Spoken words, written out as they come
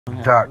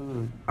Doc,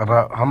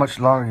 about how much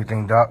longer you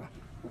think, Doc?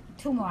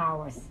 2 more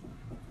hours.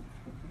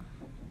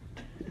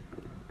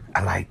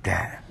 I like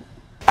that.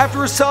 After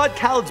Asahd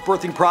Khaled's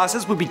birthing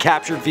process would be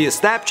captured via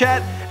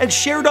Snapchat and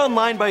shared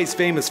online by his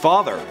famous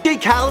father, DJ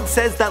Khaled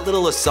says that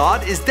little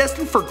Asahd is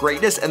destined for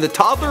greatness and the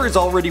toddler is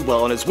already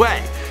well on his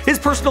way. His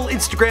personal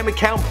Instagram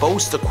account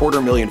boasts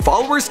 250,000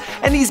 followers,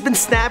 and he's been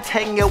snapped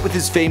hanging out with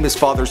his famous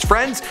father's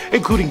friends,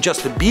 including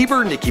Justin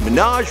Bieber, Nicki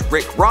Minaj,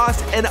 Rick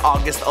Ross, and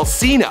August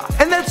Alsina.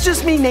 And that's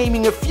just me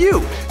naming a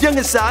few. Young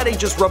Asahd ain't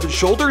just rubbing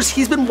shoulders,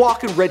 he's been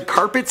walking red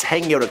carpets,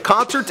 hanging out at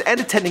concerts, and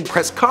attending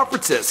press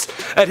conferences.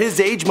 At his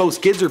age,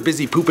 most kids are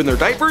busy pooping their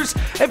diapers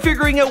and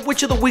figuring out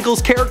which of the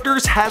Wiggles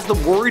characters has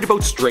them worried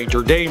about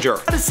stranger danger.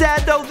 Kind of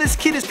sad though, this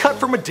kid is cut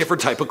from a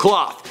different type of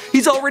cloth.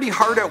 He's already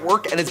hard at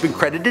work and has been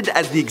credited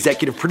as the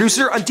executive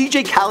producer on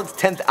DJ Khaled's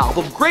 10th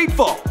album,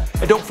 Grateful.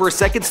 And don't for a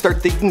second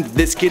start thinking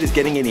this kid is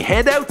getting any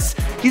handouts.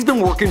 He's been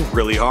working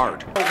really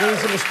hard. When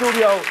he's in the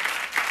studio,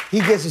 he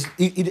gets his,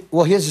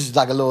 his is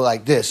like a little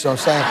like this, you know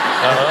what I'm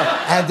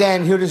saying? And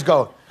then he'll just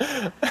go.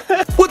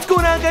 What's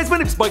going on, guys? My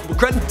name is Michael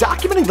McCrudden,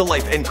 documenting the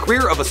life and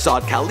career of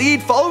Asahd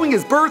Khaled following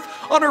his birth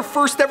on her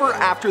first ever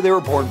After They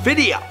Were Born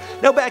video.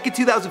 Now, back in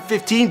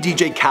 2015,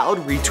 DJ Khaled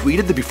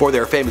retweeted the Before They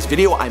Were Famous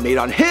video I made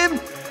on him,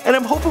 and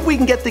I'm hoping we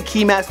can get the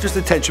Keymaster's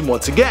attention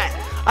once again.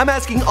 I'm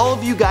asking all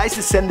of you guys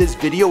to send this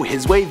video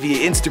his way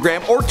via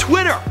Instagram or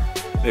Twitter.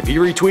 And if he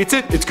retweets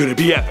it, it's gonna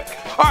be epic.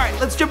 Alright,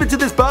 let's jump into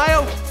this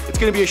bio. It's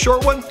gonna be a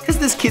short one, because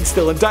this kid's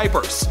still in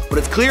diapers. But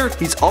it's clear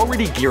he's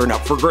already gearing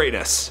up for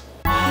greatness.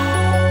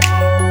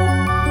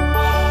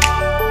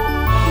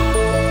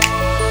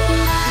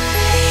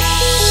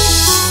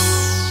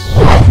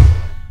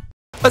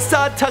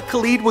 Asahd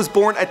Khaled was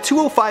born at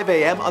 2:05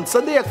 a.m. on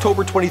Sunday,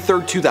 October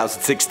 23,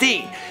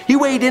 2016. He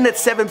weighed in at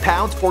 7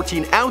 pounds,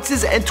 14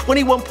 ounces, and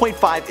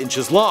 21.5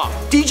 inches long.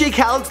 DJ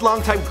Khaled's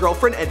longtime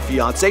girlfriend and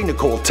fiancé,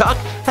 Nicole Tuck,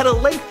 had a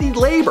lengthy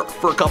labor.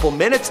 For a couple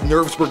minutes,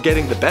 nerves were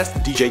getting the best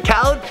of DJ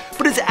Khaled,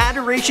 but his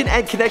adoration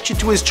and connection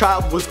to his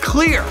child was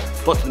clear.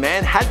 Plus, the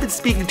man had been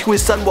speaking to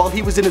his son while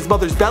he was in his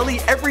mother's belly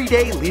every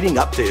day leading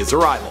up to his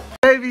arrival.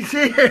 Baby,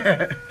 see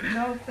it.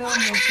 No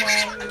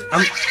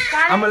filming,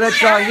 I'm gonna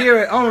let y'all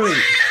hear it only.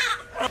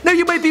 Now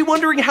you might be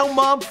wondering how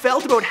mom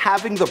felt about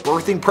having the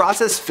birthing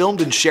process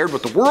filmed and shared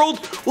with the world.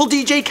 Well,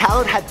 DJ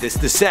Khaled had this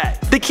to say.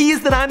 The key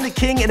is that I'm the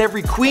king and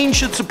every queen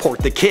should support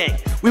the king.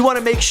 We want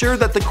to make sure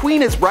that the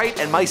queen is right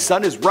and my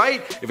son is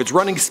right. If it's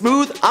running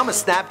smooth, I'ma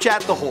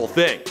Snapchat the whole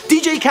thing.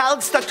 DJ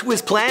Khaled stuck to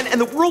his plan and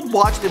the world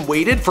watched and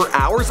waited for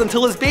hours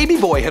until his baby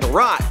boy had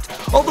arrived.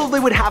 Although they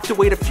would have to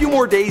wait a few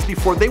more days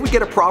before they would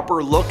get a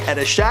proper look at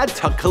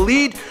Asahd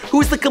Khaled, who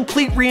is the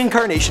complete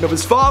reincarnation of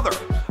his father.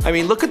 I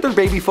mean, look at their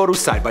baby photos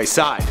side by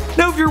side.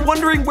 Now if you're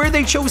wondering where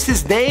they chose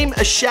his name,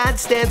 Asahd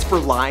stands for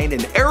lion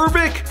in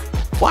Arabic.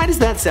 Why does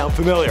that sound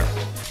familiar?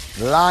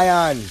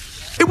 Lion.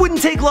 It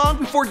wouldn't take long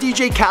before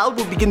DJ Khaled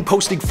would begin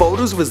posting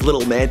photos of his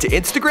little man to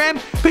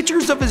Instagram,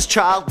 pictures of his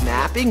child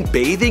napping,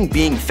 bathing,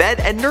 being fed,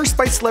 and nursed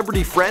by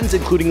celebrity friends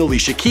including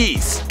Alicia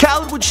Keys.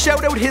 Khaled would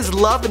shout out his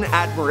love and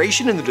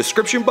admiration in the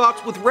description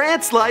box with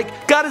rants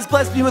like, "God has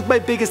blessed me with my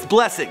biggest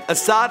blessing.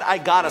 Asahd, I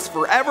got us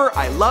forever.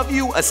 I love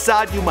you.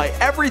 Asahd, you my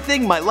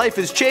everything. My life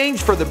has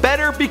changed for the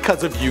better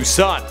because of you,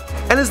 son."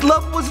 And his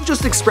love wasn't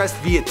just expressed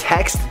via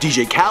text.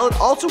 DJ Khaled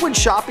also went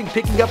shopping,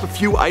 picking up a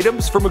few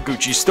items from a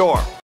Gucci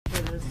store.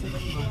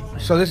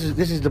 So this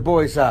is the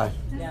boy's side.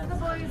 Yeah, the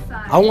boy's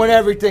side. I want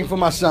everything for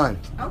my son.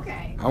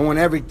 Okay. I want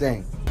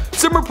everything.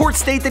 Some reports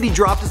state that he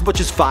dropped as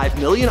much as $5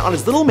 million on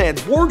his little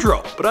man's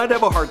wardrobe, but I'd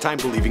have a hard time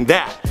believing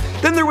that.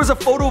 Then there was a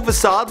photo of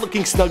Asahd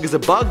looking snug as a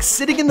bug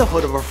sitting in the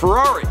hood of a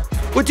Ferrari.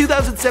 When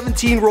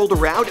 2017 rolled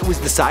around, it was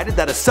decided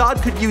that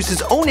Asahd could use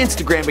his own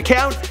Instagram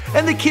account,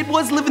 and the kid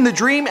was living the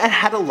dream and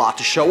had a lot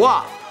to show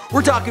off.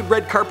 We're talking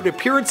red carpet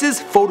appearances,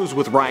 photos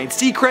with Ryan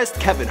Seacrest,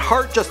 Kevin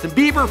Hart, Justin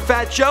Bieber,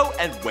 Fat Joe,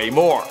 and way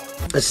more.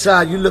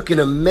 Asahd, you looking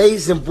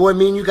amazing, boy.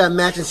 Me and you got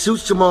matching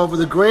suits tomorrow for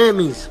the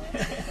Grammys.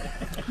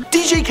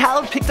 DJ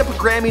Khaled picked up a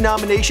Grammy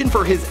nomination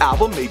for his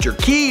album Major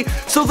Key,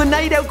 so the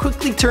night out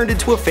quickly turned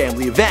into a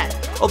family event.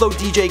 Although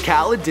DJ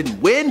Khaled didn't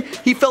win,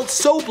 he felt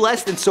so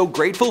blessed and so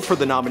grateful for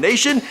the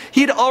nomination,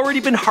 he had already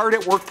been hard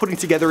at work putting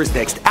together his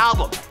next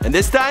album. And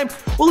this time,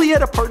 well, he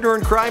had a partner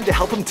in crime to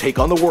help him take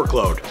on the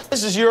workload.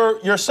 This is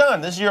your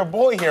son, this is your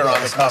boy here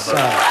on the cover.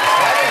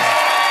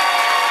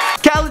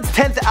 Khaled's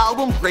 10th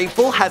album,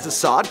 Grateful, has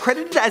Asahd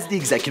credited as the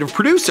executive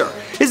producer.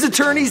 His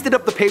attorneys did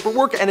up the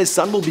paperwork and his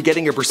son will be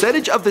getting a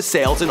percentage of the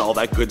sales and all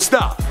that good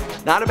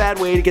stuff. Not a bad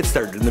way to get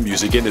started in the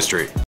music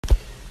industry.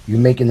 You're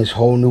making this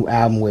whole new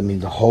album with me,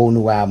 the whole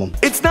new album.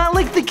 It's not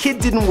like the kid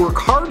didn't work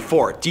hard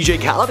for it.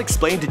 DJ Khaled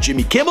explained to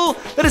Jimmy Kimmel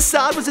that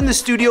Asahd was in the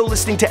studio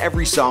listening to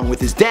every song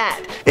with his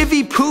dad. If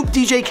he pooped,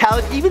 DJ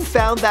Khaled even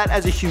found that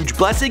as a huge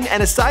blessing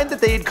and a sign that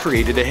they had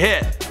created a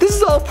hit. This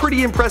is all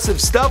pretty impressive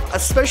stuff,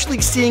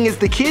 especially seeing as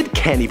the kid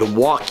can't even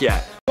walk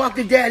yet. Walk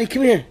to daddy,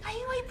 come here.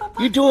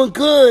 You're doing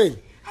good.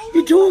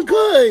 You're doing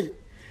good.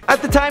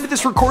 At the time of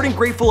this recording,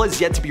 Grateful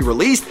has yet to be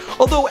released.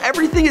 Although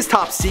everything is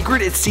top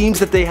secret, it seems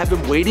that they have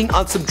been waiting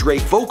on some Drake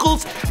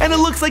vocals, and it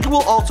looks like it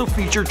will also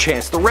feature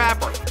Chance the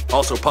Rapper.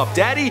 Also Puff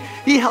Daddy,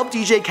 he helped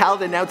DJ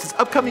Khaled announce his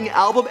upcoming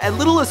album, and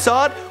little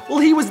Asahd, well,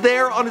 he was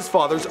there on his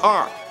father's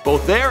arm.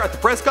 Both there at the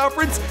press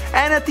conference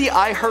and at the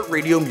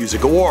iHeartRadio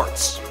Music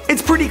Awards.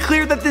 It's pretty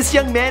clear that this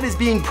young man is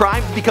being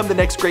primed to become the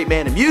next great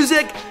man in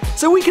music,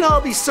 so we can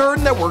all be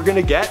certain that we're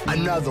gonna get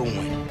another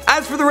one.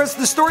 As for the rest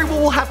of the story, well,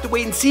 we'll have to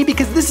wait and see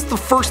because this is the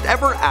first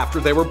ever after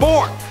they were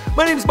born.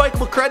 My name is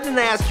Michael McCredden and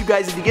I asked you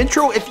guys in the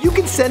intro if you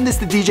could send this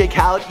to DJ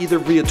Khaled either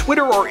via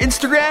Twitter or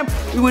Instagram,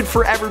 we would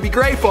forever be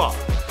grateful.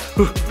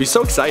 It'd be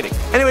so exciting.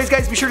 Anyways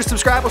guys, be sure to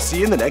subscribe. I'll see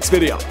you in the next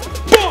video.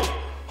 Boom!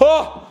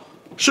 Oh!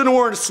 Shouldn't have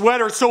worn a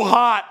sweater, it's so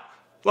hot.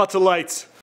 Lots of lights.